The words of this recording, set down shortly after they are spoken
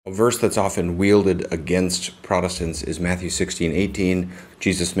A verse that's often wielded against Protestants is Matthew 16:18.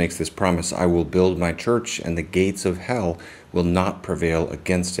 Jesus makes this promise, I will build my church and the gates of hell will not prevail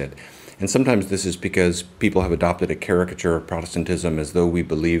against it. And sometimes this is because people have adopted a caricature of Protestantism as though we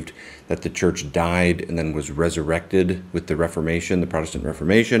believed that the church died and then was resurrected with the Reformation, the Protestant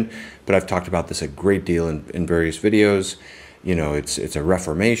Reformation. But I've talked about this a great deal in various videos. You know, it's a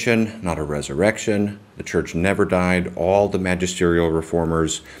reformation, not a resurrection. The church never died. All the magisterial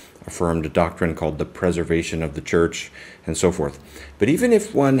reformers affirmed a doctrine called the preservation of the church, and so forth. But even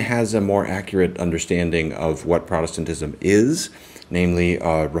if one has a more accurate understanding of what Protestantism is, namely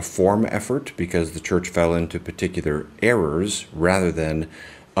a reform effort because the church fell into particular errors rather than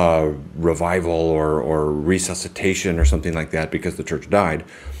a revival or resuscitation or something like that because the church died,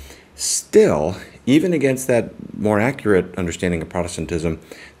 still, even against that more accurate understanding of Protestantism,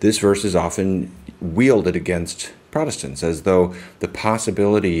 this verse is often wielded against Protestants as though the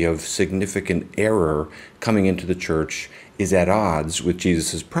possibility of significant error coming into the church is at odds with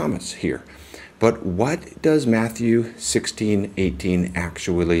Jesus' promise here. But what does Matthew 16:18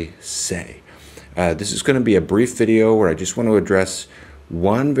 actually say? This is going to be a brief video where I just want to address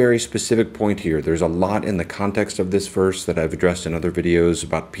one very specific point here. There's a lot in the context of this verse that I've addressed in other videos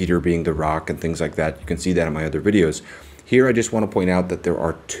about Peter being the rock and things like that. You can see that in my other videos. Here I just want to point out that there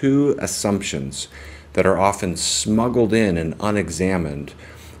are two assumptions that are often smuggled in and unexamined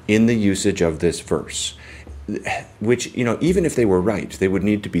in the usage of this verse, which, you know, even if they were right, they would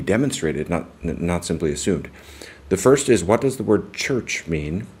need to be demonstrated, not simply assumed. The first is, what does the word church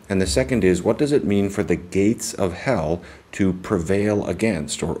mean? And the second is, what does it mean for the gates of hell to prevail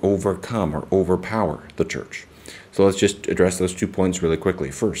against or overcome or overpower the church? So let's just address those 2 points really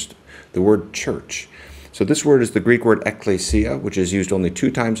quickly. First, the word church. So this word is the Greek word ekklesia, which is used only 2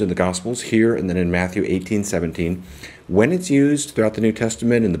 times in the Gospels, here and then in Matthew 18:17. When it's used throughout the New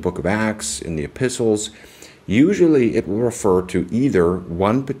Testament, in the book of Acts, in the epistles, usually it will refer to either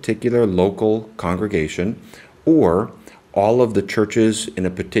one particular local congregation or all of the churches in a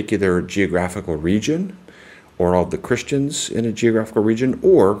particular geographical region, or all of the Christians in a geographical region,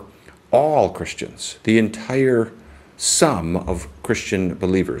 or all Christians, the entire sum of Christian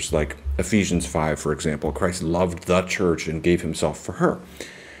believers, like Ephesians 5, for example. Christ loved the church and gave himself for her.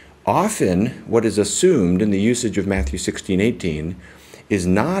 Often, what is assumed in the usage of Matthew 16:18 is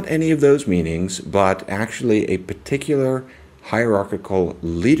not any of those meanings, but actually a particular hierarchical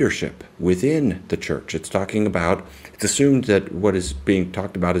leadership within the church. It's assumed that what is being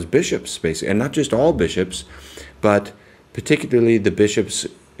talked about is bishops, basically, and not just all bishops, but particularly the bishops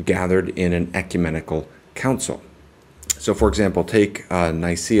gathered in an ecumenical council. So, for example, take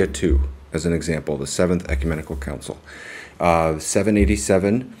Nicaea II as an example, the Seventh Ecumenical Council.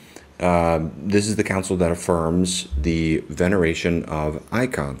 787, this is the council that affirms the veneration of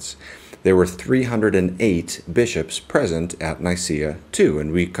icons. There were 308 bishops present at Nicaea II,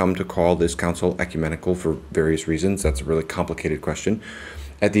 and we come to call this council ecumenical for various reasons. That's a really complicated question.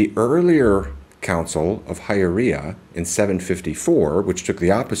 At the earlier council of Hieria in 754, which took the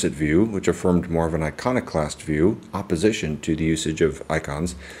opposite view, which affirmed more of an iconoclast view, opposition to the usage of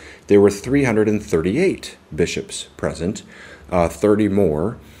icons, there were 338 bishops present, 30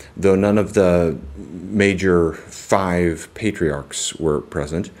 more, though none of the major 5 patriarchs were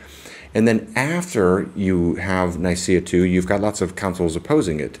present. And then after you have Nicaea II, you've got lots of councils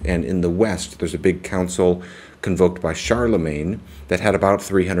opposing it. And in the West, there's a big council convoked by Charlemagne that had about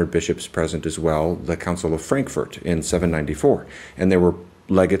 300 bishops present as well, the Council of Frankfurt in 794. And there were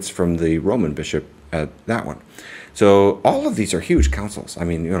legates from the Roman bishop at that one. So all of these are huge councils. I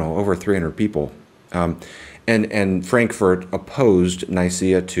mean, you know, over 300 people. And Frankfurt opposed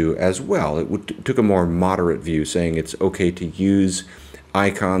Nicaea II as well. It took a more moderate view, saying it's okay to use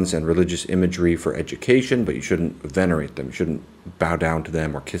icons and religious imagery for education, but you shouldn't venerate them. You shouldn't bow down to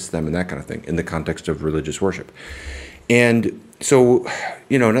them or kiss them and that kind of thing in the context of religious worship. And so,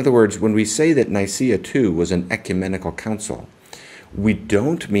 you know, in other words, when we say that Nicaea II was an ecumenical council, we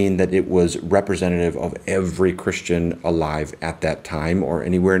don't mean that it was representative of every Christian alive at that time or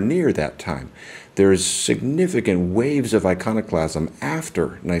anywhere near that time. There's significant waves of iconoclasm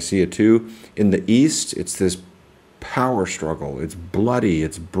after Nicaea II. In the East, it's this power struggle. It's bloody,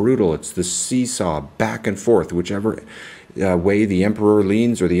 it's brutal, it's the seesaw back and forth, whichever way the emperor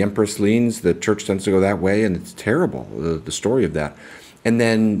leans or the empress leans, the church tends to go that way, and it's terrible, the story of that. And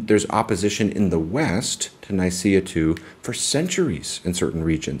then there's opposition in the West to Nicaea II for centuries in certain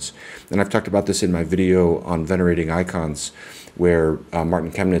regions. And I've talked about this in my video on venerating icons, where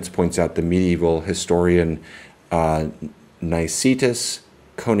Martin Chemnitz points out the medieval historian Nicetus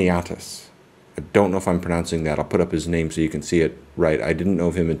Coniatus. I don't know if I'm pronouncing that. I'll put up his name so you can see it right. I didn't know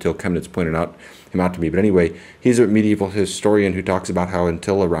of him until Chemnitz pointed him out to me. But anyway, he's a medieval historian who talks about how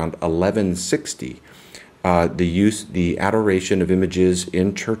until around 1160, the adoration of images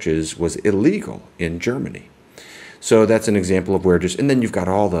in churches was illegal in Germany. So that's an example of where and then you've got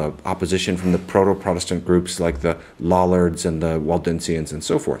all the opposition from the proto-Protestant groups like the Lollards and the Waldensians and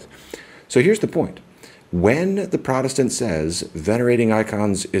so forth. So here's the point. When the Protestant says venerating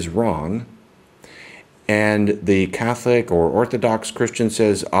icons is wrong, and the Catholic or Orthodox Christian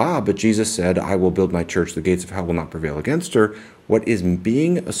says, but Jesus said, I will build my church, the gates of hell will not prevail against her, what is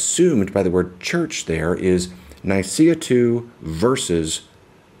being assumed by the word church there is Nicaea II versus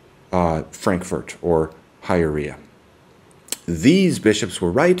Frankfurt or Hieria. These bishops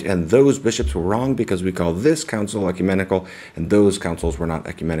were right and those bishops were wrong because we call this council ecumenical and those councils were not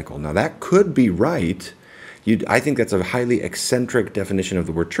ecumenical. Now that could be right. I think that's a highly eccentric definition of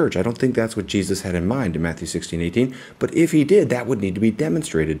the word church. I don't think that's what Jesus had in mind in Matthew 16:18. But if he did, that would need to be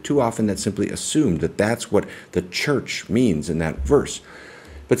demonstrated. Too often that's simply assumed that that's what the church means in that verse.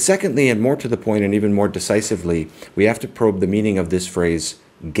 But secondly, and more to the point and even more decisively, we have to probe the meaning of this phrase,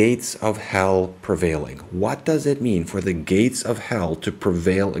 gates of hell prevailing. What does it mean for the gates of hell to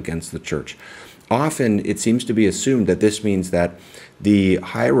prevail against the church? Often it seems to be assumed that this means that the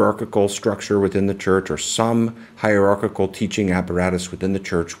hierarchical structure within the church or some hierarchical teaching apparatus within the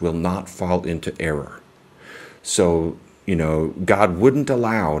church will not fall into error. So, God wouldn't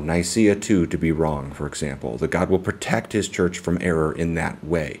allow Nicaea II to be wrong, for example. That God will protect his church from error in that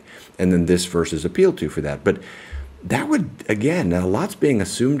way. And then this verse is appealed to for that. But that would, again, a lot's being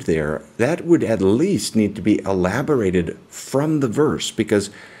assumed there. That would at least need to be elaborated from the verse, because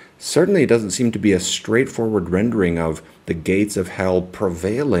certainly it doesn't seem to be a straightforward rendering of the gates of hell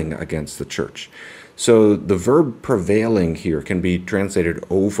prevailing against the church. So the verb prevailing here can be translated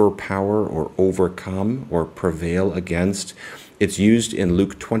overpower or overcome or prevail against. It's used in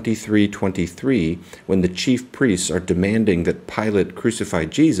Luke 23:23 when the chief priests are demanding that Pilate crucify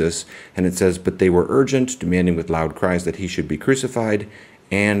Jesus, and it says, but they were urgent, demanding with loud cries that he should be crucified,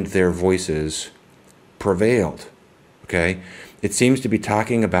 and their voices prevailed. Okay? It seems to be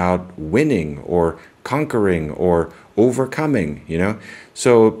talking about winning or conquering or overcoming,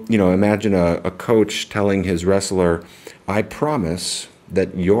 So, imagine a coach telling his wrestler, I promise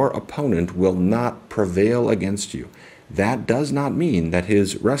that your opponent will not prevail against you. That does not mean that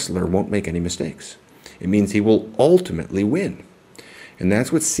his wrestler won't make any mistakes. It means he will ultimately win. And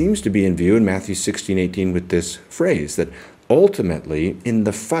that's what seems to be in view in Matthew 16:18 with this phrase, that ultimately in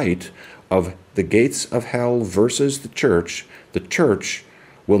the fight of the gates of hell versus the church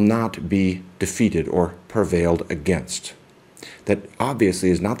will not be defeated or prevailed against. That obviously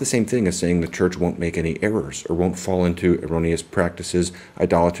is not the same thing as saying the church won't make any errors or won't fall into erroneous practices,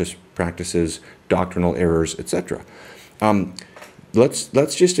 idolatrous practices, doctrinal errors, etc.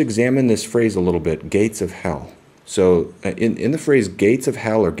 Let's just examine this phrase a little bit, gates of hell. So in the phrase gates of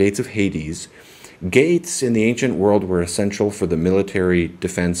hell or gates of Hades, gates in the ancient world were essential for the military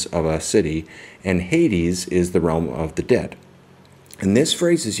defense of a city, and Hades is the realm of the dead. And this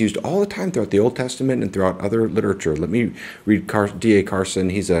phrase is used all the time throughout the Old Testament and throughout other literature. Let me read D.A.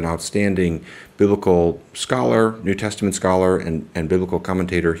 Carson. He's an outstanding biblical scholar, New Testament scholar, and biblical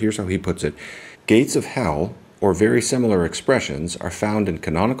commentator. Here's how he puts it. Gates of hell, or very similar expressions, are found in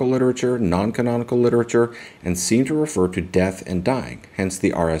canonical literature, non-canonical literature, and seem to refer to death and dying. Hence the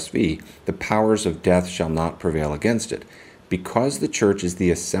RSV, the powers of death shall not prevail against it. Because the church is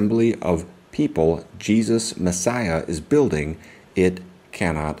the assembly of people Jesus, Messiah, is building, it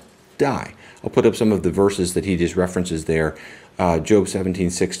cannot die. I'll put up some of the verses that he just references there. Job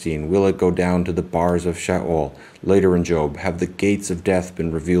 17:16, will it go down to the bars of Sheol? Later in Job, have the gates of death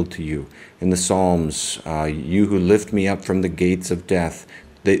been revealed to you? In the Psalms, you who lift me up from the gates of death,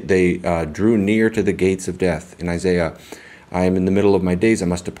 they drew near to the gates of death. In Isaiah, I am in the middle of my days, I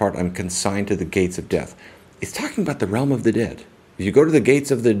must depart, I'm consigned to the gates of death. It's talking about the realm of the dead. If you go to the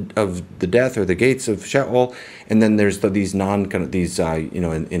gates of the death or the gates of Sheol, and then there's these in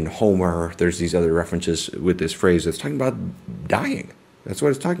Homer, there's these other references with this phrase that's talking about dying. That's what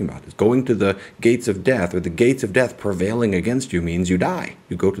it's talking about. It's going to the gates of death, or the gates of death prevailing against you means you die.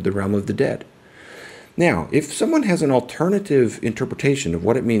 You go to the realm of the dead. Now, if someone has an alternative interpretation of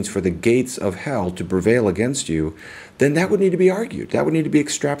what it means for the gates of hell to prevail against you, then that would need to be argued. That would need to be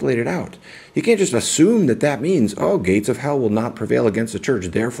extrapolated out. You can't just assume that that means, gates of hell will not prevail against the church,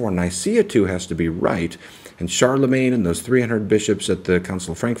 therefore Nicaea II has to be right, and Charlemagne and those 300 bishops at the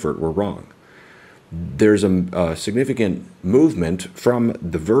Council of Frankfurt were wrong. There's a significant movement from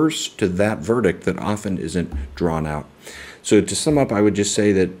the verse to that verdict that often isn't drawn out. So to sum up, I would just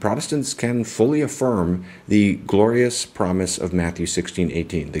say that Protestants can fully affirm the glorious promise of Matthew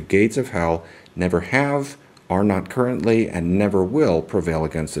 16:18. The gates of hell never have, are not currently, and never will prevail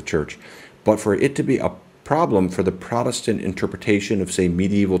against the church. But for it to be a problem for the Protestant interpretation of, say,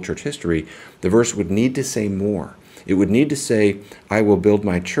 medieval church history, the verse would need to say more. It would need to say, I will build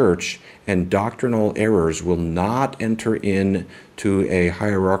my church, and doctrinal errors will not enter into a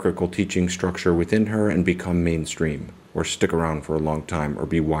hierarchical teaching structure within her and become mainstream, or stick around for a long time, or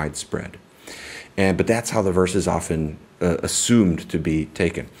be widespread. But that's how the verse is often assumed to be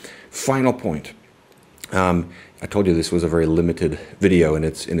taken. Final point. I told you this was a very limited video in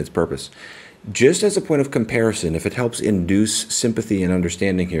its purpose. Just as a point of comparison, if it helps induce sympathy and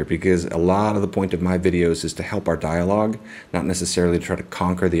understanding here, because a lot of the point of my videos is to help our dialogue, not necessarily to try to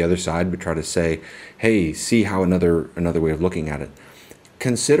conquer the other side, but try to say, hey, see how another way of looking at it.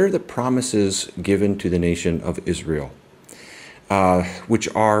 Consider the promises given to the nation of Israel,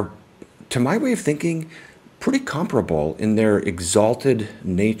 which are, to my way of thinking, pretty comparable in their exalted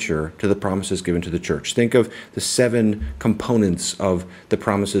nature to the promises given to the church. Think of the 7 components of the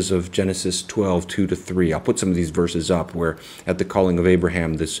promises of Genesis 12:2-3. I'll put some of these verses up where at the calling of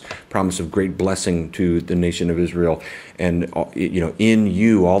Abraham, this promise of great blessing to the nation of Israel, and in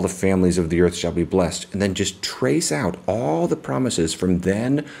you all the families of the earth shall be blessed. And then just trace out all the promises from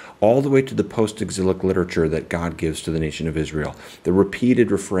then all the way to the post-exilic literature that God gives to the nation of Israel. The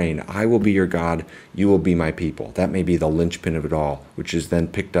repeated refrain, I will be your God, you will be my people. That may be the linchpin of it all, which is then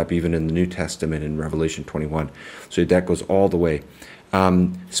picked up even in the New Testament in Revelation 21. So that goes all the way.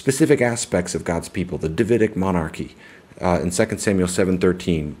 Specific aspects of God's people, the Davidic monarchy. In 2 Samuel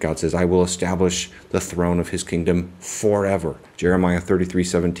 7:13, God says, I will establish the throne of his kingdom forever. Jeremiah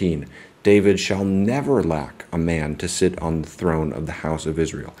 33:17, David shall never lack a man to sit on the throne of the house of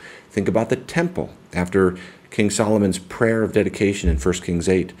Israel. Think about the temple. After King Solomon's prayer of dedication in 1 Kings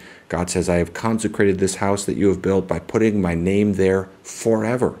 8, God says, I have consecrated this house that you have built by putting my name there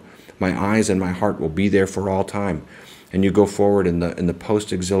forever. My eyes and my heart will be there for all time. And you go forward in the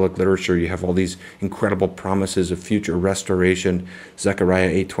post-exilic literature, you have all these incredible promises of future restoration. Zechariah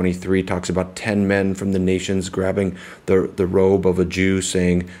 8:23 talks about 10 men from the nations grabbing the robe of a Jew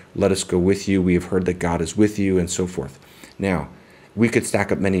saying, let us go with you, we have heard that God is with you, and so forth. Now, we could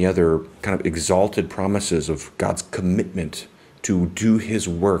stack up many other kind of exalted promises of God's commitment to do his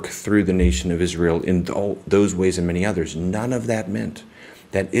work through the nation of Israel in those ways and many others. None of that meant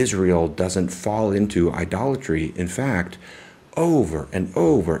that Israel doesn't fall into idolatry. In fact, over and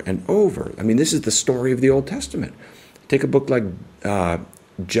over and over. I mean, this is the story of the Old Testament. Take a book like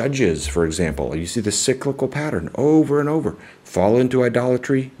Judges, for example. You see the cyclical pattern over and over. Fall into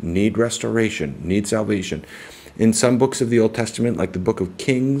idolatry, need restoration, need salvation. In some books of the Old Testament, like the book of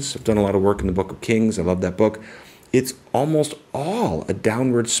Kings, I've done a lot of work in the book of Kings. I love that book. It's almost all a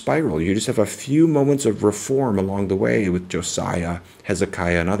downward spiral. You just have a few moments of reform along the way with Josiah,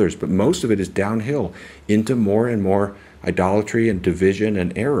 Hezekiah, and others, but most of it is downhill into more and more idolatry and division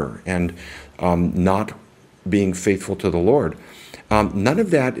and error and not being faithful to the Lord. None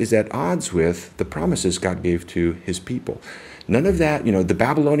of that is at odds with the promises God gave to his people. None of that, the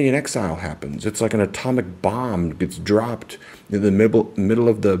Babylonian exile happens. It's like an atomic bomb gets dropped in the middle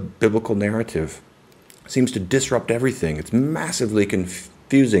of the biblical narrative. Seems to disrupt everything. It's massively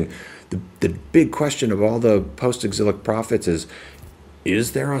confusing. The big question of all the post-exilic prophets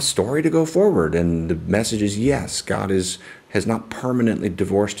is there a story to go forward? And the message is yes. God has not permanently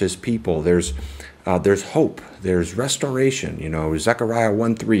divorced his people. There's hope. There's restoration. Zechariah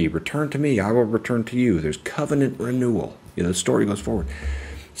 1:3, return to me, I will return to you. There's covenant renewal. The story goes forward.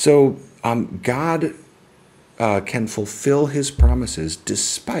 So God can fulfill his promises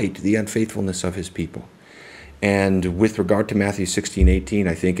despite the unfaithfulness of his people. And with regard to Matthew 16:18,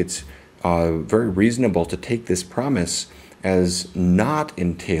 I think it's very reasonable to take this promise as not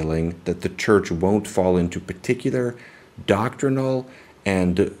entailing that the church won't fall into particular doctrinal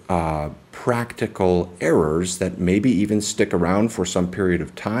and practical errors that maybe even stick around for some period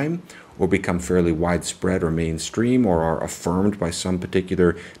of time or become fairly widespread or mainstream or are affirmed by some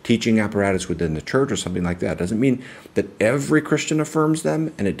particular teaching apparatus within the church or something like that. It doesn't mean that every Christian affirms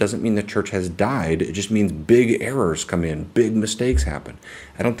them, and it doesn't mean the church has died. It just means big errors come in, big mistakes happen.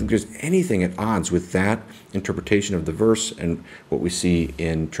 I don't think there's anything at odds with that interpretation of the verse and what we see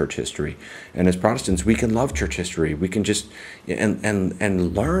in church history. And as Protestants, we can love church history. We can just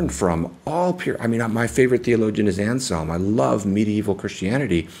and learn from all pure. I mean, my favorite theologian is Anselm. I love medieval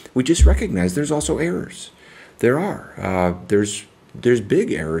Christianity. We just recognize there's also errors. There are. There's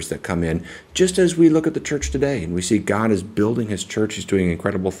big errors that come in, just as we look at the church today and we see God is building his church. He's doing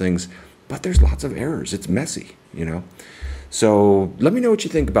incredible things, but there's lots of errors. It's messy, So let me know what you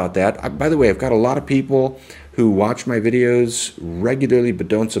think about that. By the way, I've got a lot of people who watch my videos regularly but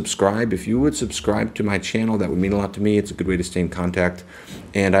don't subscribe. If you would subscribe to my channel, that would mean a lot to me. It's a good way to stay in contact.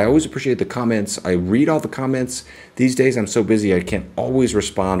 And I always appreciate the comments. I read all the comments. These days I'm so busy I can't always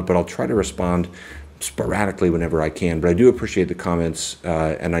respond, but I'll try to respond sporadically whenever I can. But I do appreciate the comments,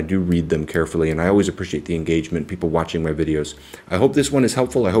 and I do read them carefully, and I always appreciate the engagement, people watching my videos. I hope this one is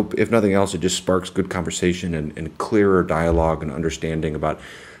helpful. I hope, if nothing else, it just sparks good conversation and clearer dialogue and understanding about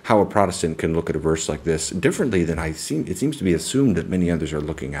how a Protestant can look at a verse like this differently than it seems to be assumed that many others are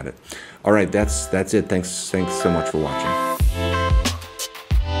looking at it. All right, that's it. Thanks so much for watching.